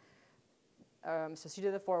here, so she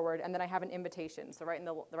did the forward, and then I have an invitation. So right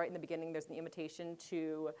in the beginning, there's the invitation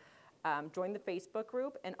to join the Facebook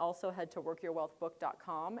group, and also head to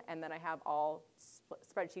workyourwealthbook.com, and then I have all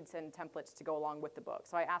spreadsheets and templates to go along with the book.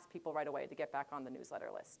 So I ask people right away to get back on the newsletter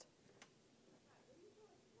list.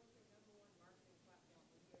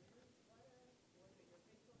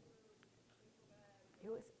 It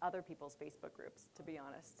was other people's Facebook groups, to be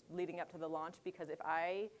honest, leading up to the launch, because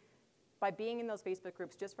by being in those Facebook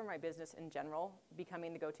groups, just for my business in general,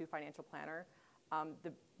 becoming the go-to financial planner,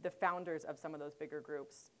 the founders of some of those bigger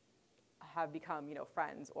groups have become,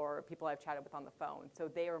 friends or people I've chatted with on the phone. So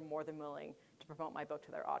they are more than willing to promote my book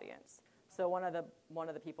to their audience. So one of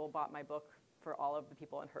the people bought my book for all of the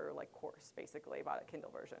people in her course, basically, bought a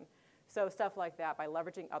Kindle version. So stuff like that, by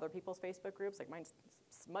leveraging other people's Facebook groups, like mine's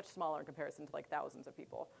much smaller in comparison to thousands of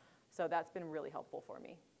people. So that's been really helpful for me.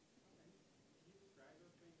 Can you describe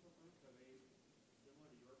those Facebook groups? Are they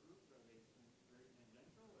similar to your groups? Are they very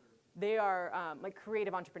tangential, or? They are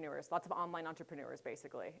creative entrepreneurs, lots of online entrepreneurs,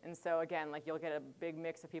 basically. And so again, you'll get a big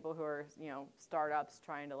mix of people who are, startups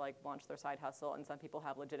trying to launch their side hustle, and some people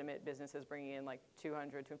have legitimate businesses bringing in $200,000 to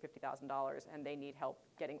 $250,000, and they need help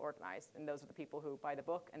getting organized. And those are the people who buy the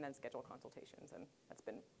book and then schedule consultations, and that's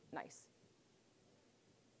been nice.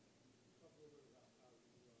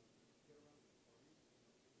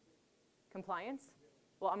 Compliance?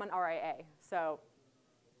 Well, I'm an RIA, so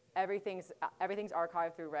everything's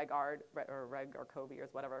archived through Reg or Covey or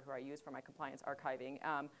whatever who I use for my compliance archiving.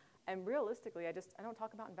 And realistically, I don't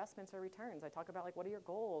talk about investments or returns. I talk about what are your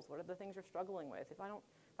goals? What are the things you're struggling with?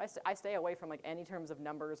 I stay away from any terms of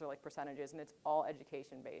numbers or percentages, and it's all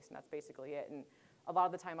education based, and that's basically it. And a lot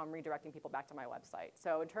of the time, I'm redirecting people back to my website.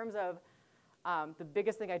 So in terms of The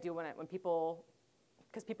biggest thing I do when people,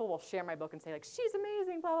 because people will share my book and say like, she's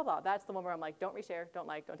amazing, blah, blah, blah. That's the one where I'm like, don't reshare, don't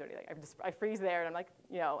like, don't do anything. I freeze there and I'm like,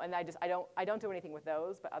 and I don't do anything with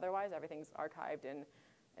those, but otherwise everything's archived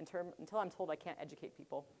until I'm told I can't educate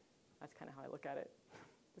people. That's kind of how I look at it.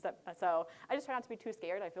 So I just try not to be too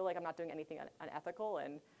scared. I feel like I'm not doing anything unethical,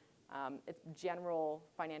 and it's general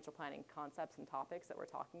financial planning concepts and topics that we're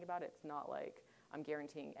talking about. It's not like I'm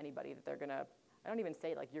guaranteeing anybody that they're gonna, I don't even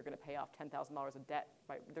say like you're gonna pay off $10,000 of debt.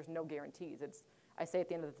 There's no guarantees. I say at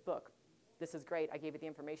the end of this book, this is great, I gave you the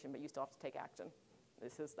information, but you still have to take action.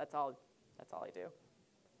 That's all I do.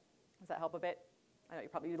 Does that help a bit? I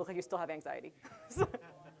know you look like you still have anxiety.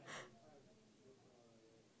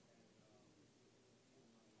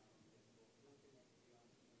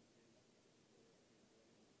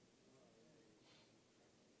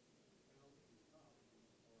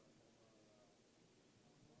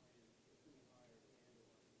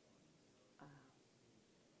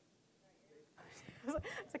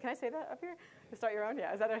 So can I say that up here? To start your own?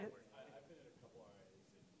 Yeah, is that a... I've been in a couple RIAs,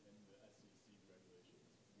 and the SEC regulations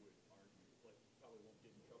would argue, like, you probably won't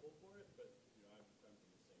get in trouble for it, but, I'm from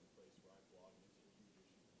the same place where I blog, and it's a huge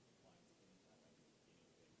issue with compliance anytime I do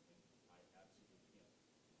anything, and I absolutely can't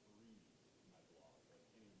breathe my blog. I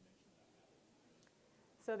can't even mention that happening.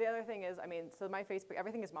 So the other thing is, so my Facebook,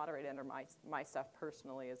 everything is moderated under my stuff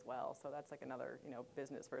personally as well, so that's like another,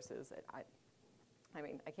 business versus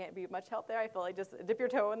I can't be much help there. I feel like just dip your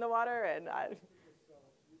toe in the water and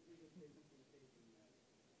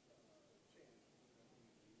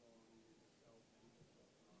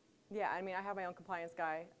yeah, I have my own compliance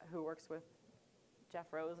guy who works with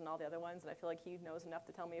Jeff Rose and all the other ones, and I feel like he knows enough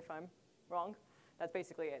to tell me if I'm wrong. That's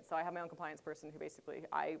basically it. So I have my own compliance person who basically,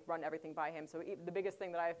 I run everything by him. So the biggest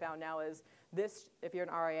thing that I have found now is this, if you're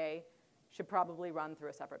an RIA, should probably run through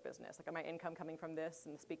a separate business. Like my income coming from this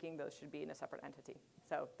and speaking, those should be in a separate entity.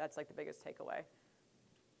 So that's like the biggest takeaway.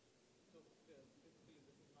 So basically,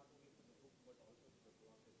 this is not only for the book, but also for the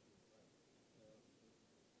blog that you run.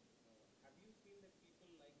 Have you seen that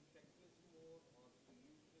people like checklists more, or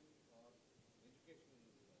solutions, or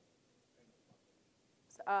educational kind of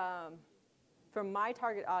content? For my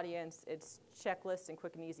target audience, it's checklists and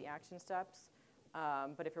quick and easy action steps.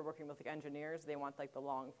 But if you're working with like engineers, they want like the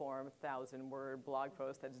long form 1,000-word blog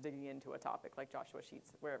post that's digging into a topic, like Joshua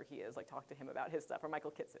Sheets, wherever he is, like talk to him about his stuff, or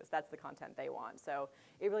Michael Kitsis. That's the content they want. So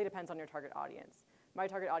it really depends on your target audience. My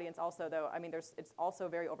target audience also, though, it's also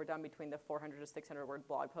very overdone between the 400 to 600-word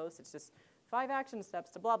blog posts. It's just 5 action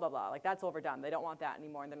steps to blah, blah, blah. Like that's overdone. They don't want that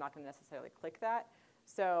anymore, and they're not going to necessarily click that.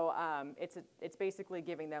 So it's basically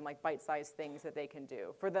giving them like bite-sized things that they can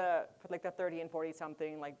do. For like the 30 and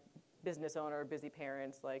 40-something, like business owner, busy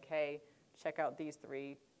parents, like, hey, check out these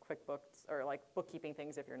 3 QuickBooks or like bookkeeping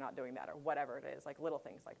things if you're not doing that, or whatever it is, like little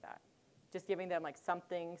things like that. Just giving them like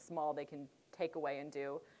something small they can take away and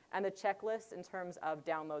do. And the checklists in terms of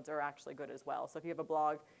downloads are actually good as well. So if you have a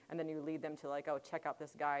blog and then you lead them to like, oh, check out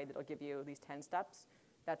this guide that'll give you these 10 steps,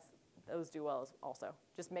 those do well also.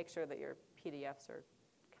 Just make sure that your PDFs are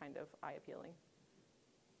kind of eye-appealing.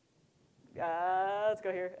 Let's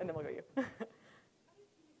go here, and then we'll go you. How did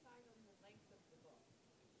you decide on the length of the book?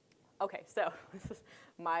 Okay, so this is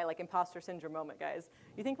my like imposter syndrome moment, guys.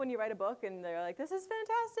 You think when you write a book and they're like, this is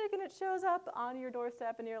fantastic, and it shows up on your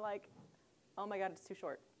doorstep, and you're like, oh my God, it's too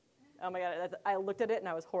short. Oh my God, I looked at it and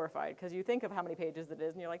I was horrified, because you think of how many pages it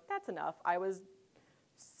is, and you're like, that's enough. I was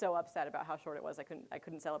so upset about how short it was, I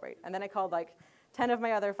couldn't celebrate. And then I called like 10 of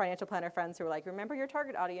my other financial planner friends who were like, remember your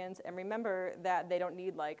target audience, and remember that they don't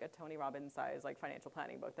need like a Tony Robbins size like financial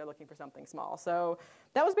planning book. They're looking for something small. So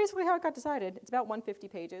that was basically how it got decided. It's about 150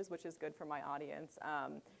 pages, which is good for my audience.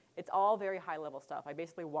 It's all very high level stuff. I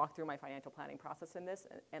basically walk through my financial planning process in this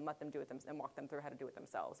and let them do it and walk them through how to do it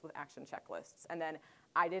themselves with action checklists. And then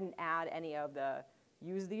I didn't add any of the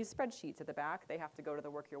use these spreadsheets at the back. They have to go to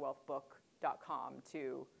the workyourwealthbook.com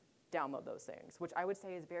to download those things, which I would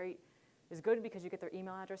say is good because you get their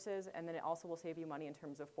email addresses, and then it also will save you money in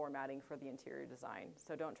terms of formatting for the interior design.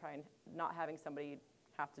 So don't try and not having somebody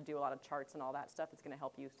have to do a lot of charts and all that stuff. It's going to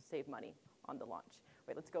help you save money on the launch.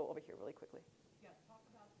 Wait, let's go over here really quickly. Yeah, talk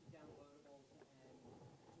about the downloadables and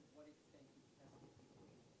to what extent you tested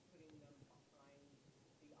between putting them behind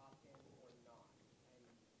the opt-in or not, and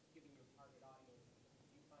giving your target audience.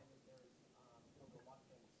 Do you find that there's a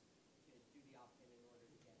reluctance to do the opt-in in order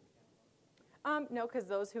to get the download? No, because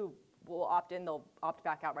those who will opt in, they'll opt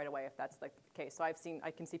back out right away if that's like the case. So I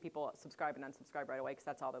can see people subscribe and unsubscribe right away because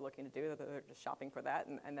that's all they're looking to do. They're just shopping for that,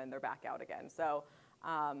 and then they're back out again. So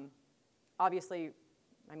obviously,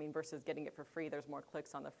 versus getting it for free, there's more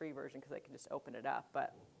clicks on the free version because they can just open it up.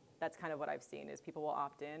 But that's kind of what I've seen is people will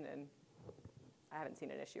opt in and I haven't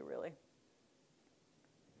seen an issue really.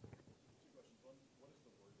 Two questions. One, what is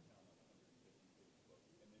the word count on a 150-page book?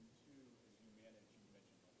 And then two, as you manage, you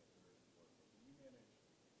mentioned like a third of the work, but when you manage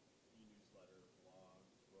e-newsletter, blog,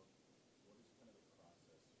 book, what is kind of the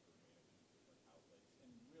process for managing different outlets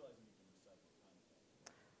and realizing you can recycle content?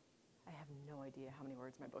 I have no idea how many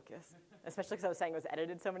words my book is, especially because I was saying it was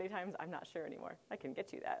edited so many times. I'm not sure anymore. I can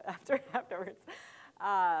get you that afterwards.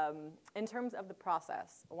 In terms of the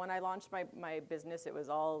process, when I launched my business, it was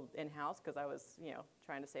all in-house because I was,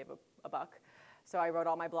 trying to save a buck. So I wrote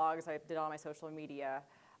all my blogs, I did all my social media.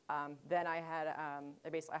 Then I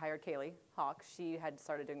hired Kaylee Hawk. She had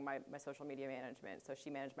started doing my social media management. So she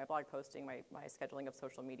managed my blog posting, my scheduling of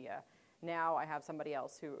social media. Now I have somebody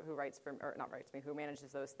else who who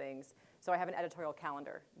manages those things. So I have an editorial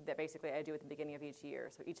calendar that basically I do at the beginning of each year.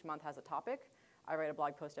 So each month has a topic. I write a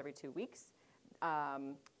blog post every 2 weeks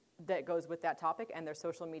that goes with that topic, and there's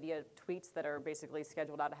social media tweets that are basically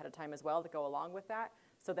scheduled out ahead of time as well that go along with that.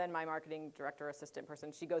 So then my marketing director, assistant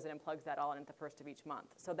person, she goes in and plugs that all in at the first of each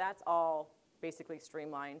month. So that's all basically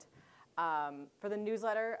streamlined. For the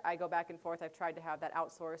newsletter, I go back and forth. I've tried to have that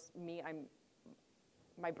outsourced.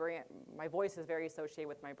 My voice is very associated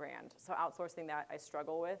with my brand. So outsourcing that I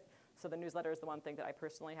struggle with. So the newsletter is the one thing that I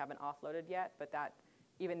personally haven't offloaded yet, but that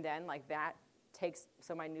even then,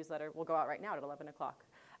 so my newsletter will go out right now at 11 o'clock.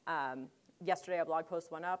 Yesterday a blog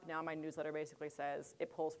post went up. Now my newsletter basically says,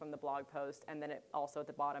 it pulls from the blog post, and then it also at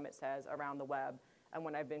the bottom it says around the web. And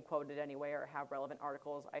when I've been quoted anywhere or have relevant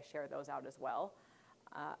articles, I share those out as well.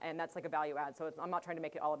 And that's like a value add. So I'm not trying to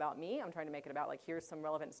make it all about me. I'm trying to make it about here's some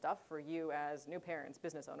relevant stuff for you as new parents,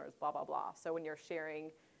 business owners, blah, blah, blah. So when you're sharing,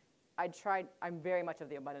 I'm very much of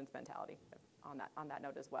the abundance mentality on that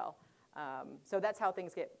note as well. So that's how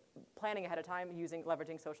things get planning ahead of time,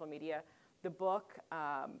 leveraging social media. The book,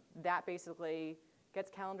 that basically gets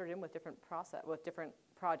calendared in with different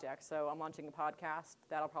projects. So I'm launching a podcast.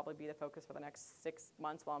 That'll probably be the focus for the next 6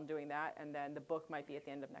 months while I'm doing that. And then the book might be at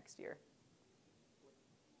the end of next year.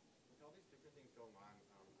 With all these different things going on,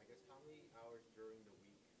 I guess how many hours during the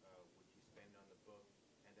week would you spend on the book?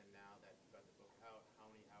 And then now that you've got the book out, how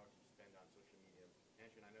many hours do you spend on social media?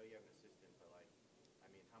 Management, I know you have an assistant, but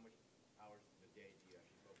how much hours a day do you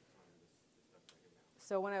actually focus on this stuff right now?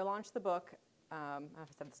 So when I launched the book, I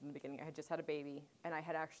said this in the beginning, I had just had a baby, and I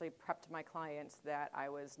had actually prepped my clients that I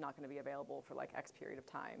was not going to be available for X period of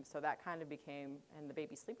time. So that kind of became, and the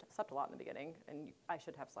baby slept a lot in the beginning, and I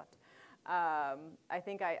should have slept. I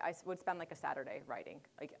think I would spend a Saturday writing.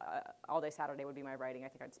 All day Saturday would be my writing. I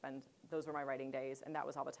think those were my writing days, and that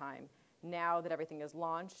was all the time. Now that everything is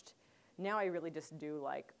launched, now I really just do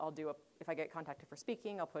if I get contacted for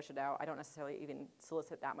speaking, I'll push it out. I don't necessarily even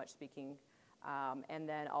solicit that much speaking. And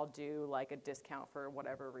then I'll do a discount for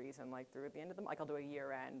whatever reason, through the end of the month. I'll do a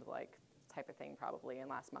year-end type of thing probably. And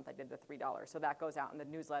last month I did the $3. So that goes out in the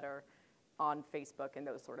newsletter, on Facebook, and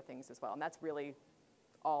those sort of things as well. And that's really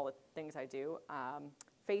all the things I do.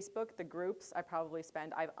 Facebook, the groups, I've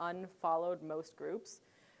unfollowed most groups.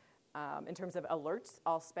 In terms of alerts,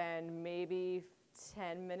 I'll spend maybe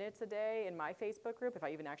 10 minutes a day in my Facebook group, if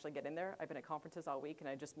I even actually get in there. I've been at conferences all week, and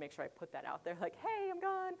I just make sure I put that out there, hey, I'm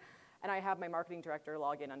gone. And I have my marketing director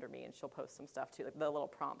log in under me, and she'll post some stuff too, the little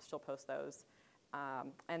prompts, she'll post those.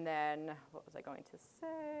 And then, what was I going to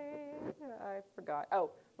say? I forgot.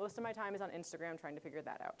 Oh, most of my time is on Instagram trying to figure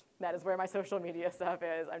that out. That is where my social media stuff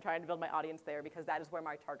is. I'm trying to build my audience there because that is where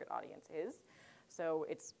my target audience is. So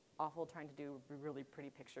it's awful trying to do really pretty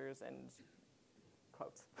pictures and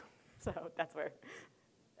quotes. So that's where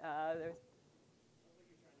there's.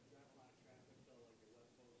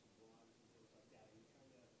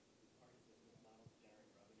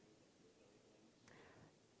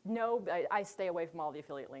 No, I stay away from all the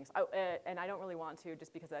affiliate links. And I don't really want to,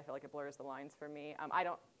 just because I feel like it blurs the lines for me. I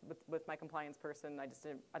don't, with my compliance person,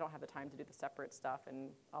 I don't have the time to do the separate stuff and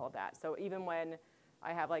all of that. So even when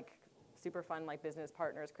I have super fun business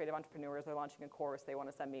partners, creative entrepreneurs, they're launching a course, they want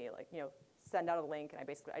to send me send out a link, and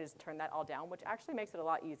I just turn that all down, which actually makes it a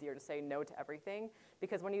lot easier to say no to everything.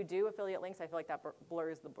 Because when you do affiliate links, I feel like that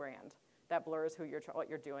blurs the brand. That blurs what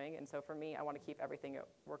you're doing. And so for me, I want to keep everything at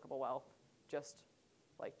workable wealth, just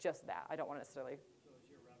that. I don't want to necessarily. So is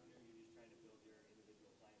your revenue, you're just trying to build your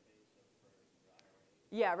individual client base for your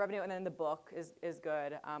IRA? Yeah, revenue, and then the book is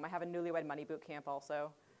good. I have a newlywed money boot camp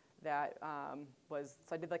also that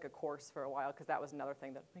so I did a course for a while because that was another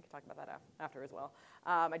thing that we can talk about that after as well.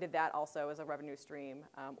 I did that also as a revenue stream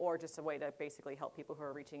or just a way to basically help people who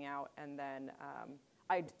are reaching out. And then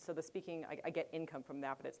so the speaking, I get income from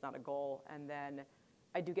that, but it's not a goal. And then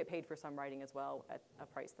I do get paid for some writing as well at a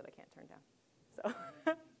price that I can't turn down. So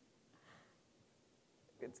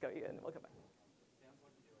let's go, and we'll come back.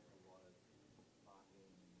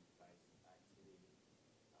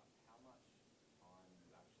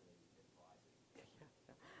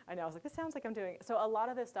 I know, I was like, this sounds like I'm doing, so a lot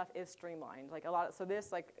of this stuff is streamlined. Like a lot, so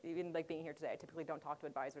this, like, even like being here today, I typically don't talk to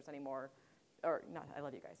advisors anymore, or not, I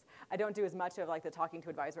love you guys. I don't do as much of like the talking to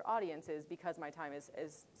advisor audiences because my time is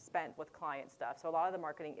spent with client stuff. So a lot of the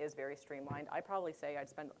marketing is very streamlined. I probably say I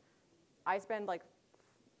spend like,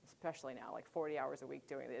 especially now, like 40 hours a week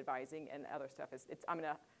doing the advising, and other stuff is,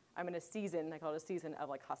 I'm in a season, I call it a season of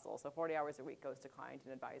like hustle. So 40 hours a week goes to client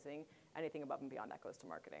and advising. Anything above and beyond that goes to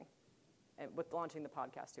marketing. And with launching the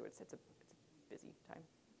podcast too, it's a busy time.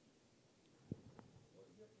 Was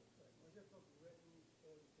your book written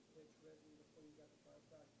or the pitch written before you got the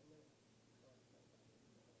contract? And then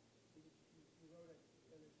you wrote it,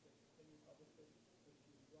 finished it, then you published it. Did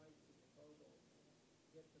you write the proposal,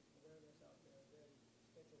 get the awareness out there, then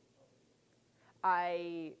schedule the publishing?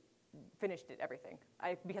 I finished it, everything.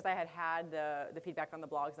 Because I had the feedback on the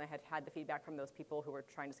blogs, and I had the feedback from those people who were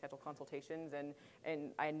trying to schedule consultations, and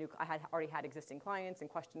I knew I had already had existing clients and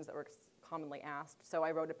questions that were commonly asked. So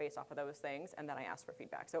I wrote it based off of those things, and then I asked for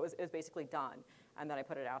feedback. So it was basically done, and then I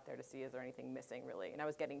put it out there to see is there anything missing really. And I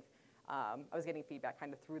was getting feedback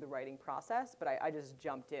kind of through the writing process, but I just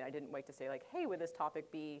jumped in. I didn't wait to say like, hey, would this topic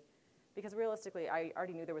be, because realistically I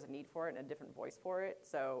already knew there was a need for it and a different voice for it.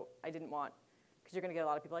 So I didn't want, because you're going to get a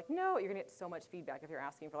lot of people like, no, you're going to get so much feedback if you're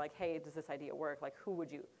asking for like, hey, does this idea work? Like, who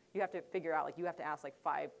would you have to figure out, like, you have to ask like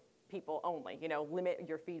 5 people only, limit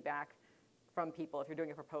your feedback from people if you're doing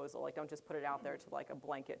a proposal. Like, don't just put it out there to like a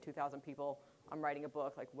blanket 2,000 people, I'm writing a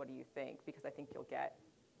book, like, what do you think? Because I think you'll get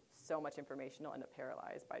so much information, you'll end up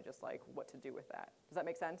paralyzed by just like what to do with that. Does that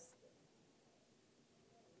make sense?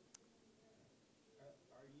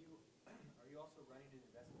 Are you also running an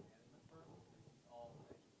investment management firm, or is this all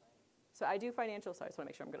financial planning? So I do financial, sorry, I just want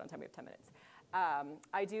to make sure I'm good on time. We have 10 minutes.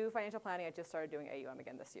 I do financial planning. I just started doing AUM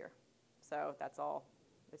again this year. So that's all,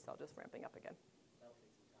 it's all just ramping up again. That'll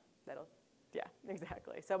take some time. Yeah,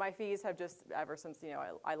 exactly. So my fees have just, ever since,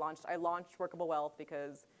 I launched Workable Wealth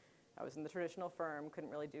because I was in the traditional firm, couldn't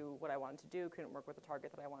really do what I wanted to do, couldn't work with the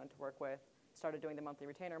target that I wanted to work with, started doing the monthly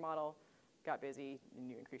retainer model, got busy, and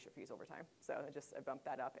you increase your fees over time. So I bumped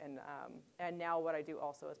that up. And now what I do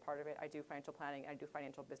also as part of it, I do financial planning, and I do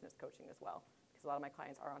financial business coaching as well. Because a lot of my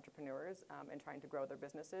clients are entrepreneurs and trying to grow their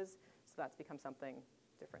businesses. So that's become something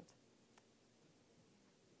different.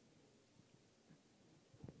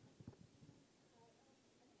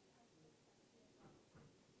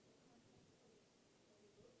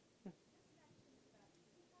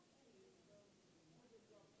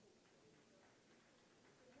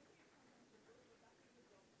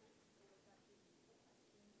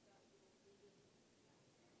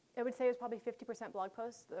 I would say it was probably 50% blog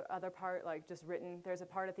posts. The other part, like just written. There's a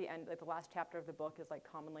part at the end, like the last chapter of the book is like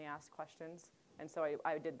commonly asked questions. And so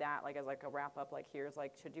I did that like as like a wrap up, like here's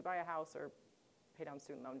like, should you buy a house or pay down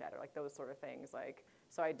student loan debt, or like those sort of things. Like,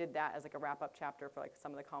 so I did that as like a wrap up chapter for like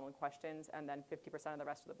some of the common questions, and then 50% of the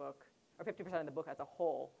rest of the book, or 50% of the book as a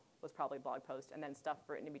whole was probably blog post, and then stuff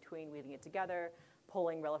written in between, weaving it together,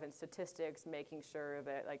 pulling relevant statistics, making sure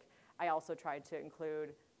that like, I also tried to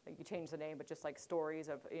include, like you change the name, but just like stories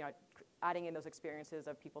of, adding in those experiences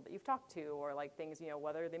of people that you've talked to, or like things,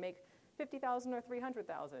 whether they make 50,000 or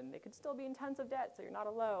 300,000, they could still be in tons of debt, so you're not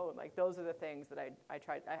alone. Like those are the things that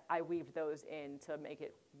I weaved those in to make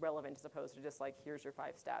it relevant as opposed to just like, here's your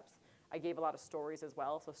 5 steps. I gave a lot of stories as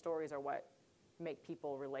well, so stories are what make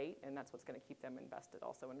people relate, and that's what's going to keep them invested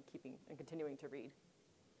also in continuing to read.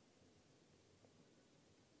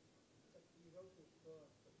 You wrote this book,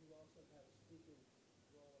 but you also had a speaking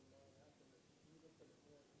role in mind afterwards. You looked at it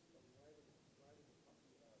more just from writing and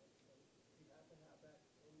talking about it. So do you have to have that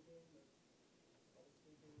end game of public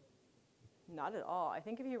speaking? Not at all. I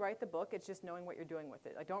think if you write the book, it's just knowing what you're doing with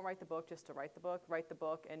it. Like, don't write the book just to write the book. Write the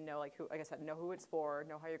book and know, like I said, know who it's for,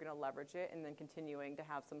 know how you're going to leverage it, and then continuing to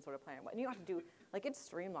have some sort of plan. And you don't have to do, like, it's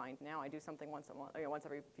streamlined now. I do something once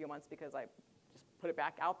every few months because I just put it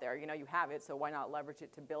back out there. You have it, so why not leverage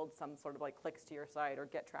it to build some sort of like clicks to your site or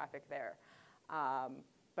get traffic there.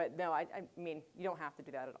 But no, I mean, you don't have to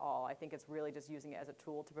do that at all. I think it's really just using it as a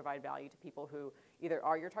tool to provide value to people who either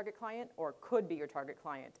are your target client or could be your target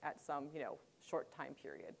client at some, short time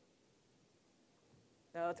period.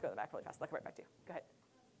 No, let's go to the back really fast. I'll come right back to you. Go ahead.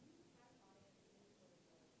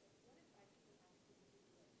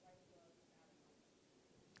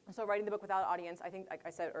 So writing the book without an audience, I think, like I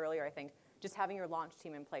said earlier, I think just having your launch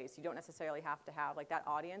team in place. You don't necessarily have to have like that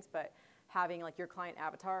audience, but having like your client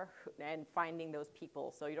avatar and finding those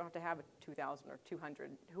people. So you don't have to have 2,000 or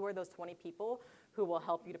 200. Who are those 20 people who will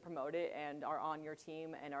help you to promote it and are on your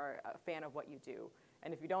team and are a fan of what you do?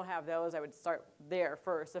 And if you don't have those, I would start there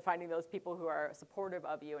first, of finding those people who are supportive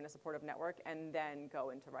of you and a supportive network, and then go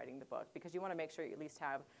into writing the book. Because you want to make sure you at least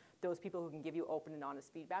have those people who can give you open and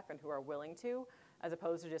honest feedback and who are willing to, as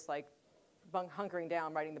opposed to just like hunkering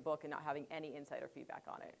down, writing the book, and not having any insider feedback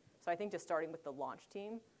on it. So I think just starting with the launch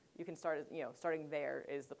team, you can start, starting there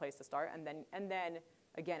is the place to start. And then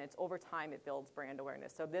again, it's over time, it builds brand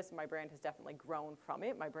awareness. So my brand has definitely grown from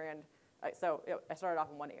it. My brand, I started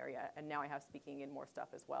off in one area, and now I have speaking in more stuff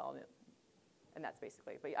as well. And that's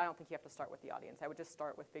basically, but I don't think you have to start with the audience. I would just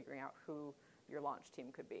start with figuring out who your launch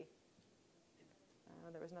team could be.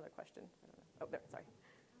 There was another question. I don't know. Oh, there, sorry.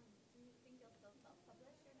 Do you think you'll still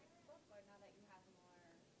self-publish your next book, or now that you have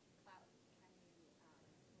more clout, can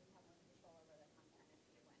you have more control over the content if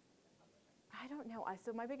you went with the publisher? I don't know.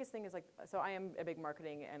 So my biggest thing is like, so I am a big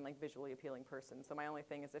marketing and like visually appealing person. So my only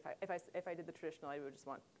thing is if I did the traditional, I would just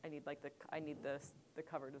I need the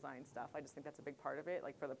cover design stuff. I just think that's a big part of it,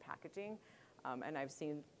 like for the packaging. And I've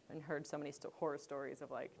seen and heard so many horror stories of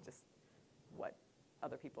like just what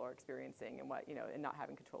other people are experiencing and what, and not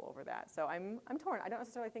having control over that. So I'm torn. I don't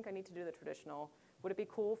necessarily think I need to do the traditional. Would it be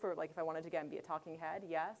cool for like if I wanted to again be a talking head?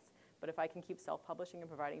 Yes. But if I can keep self-publishing and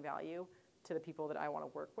providing value to the people that I want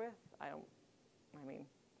to work with, I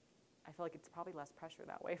feel like it's probably less pressure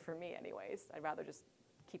that way for me anyways. I'd rather just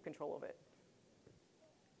keep control of it.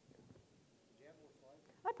 Did you have more slides?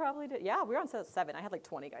 I probably did. Yeah, we were on 7. I had like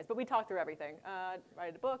 20 guys, but we talked through everything.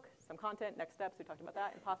 Write a book, some content, next steps. We talked about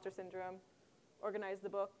that. Imposter syndrome. Organize the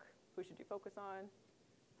book. Who should you focus on?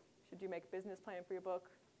 Should you make a business plan for your book?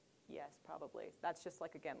 Yes, probably. That's just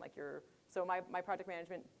like, again, like so my project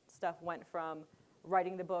management stuff went from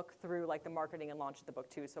writing the book through like the marketing and launch of the book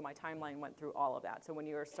too. So my timeline went through all of that. So when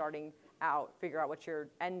you're starting out, figure out what your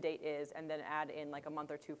end date is and then add in like a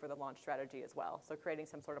month or 2 for the launch strategy as well. So creating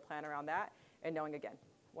some sort of plan around that and knowing, again,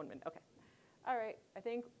 1 minute. Okay. All right. I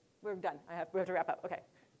think we're done. We have to wrap up. Okay.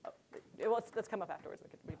 Oh, let's come up afterwards.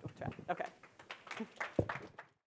 We can chat. Okay.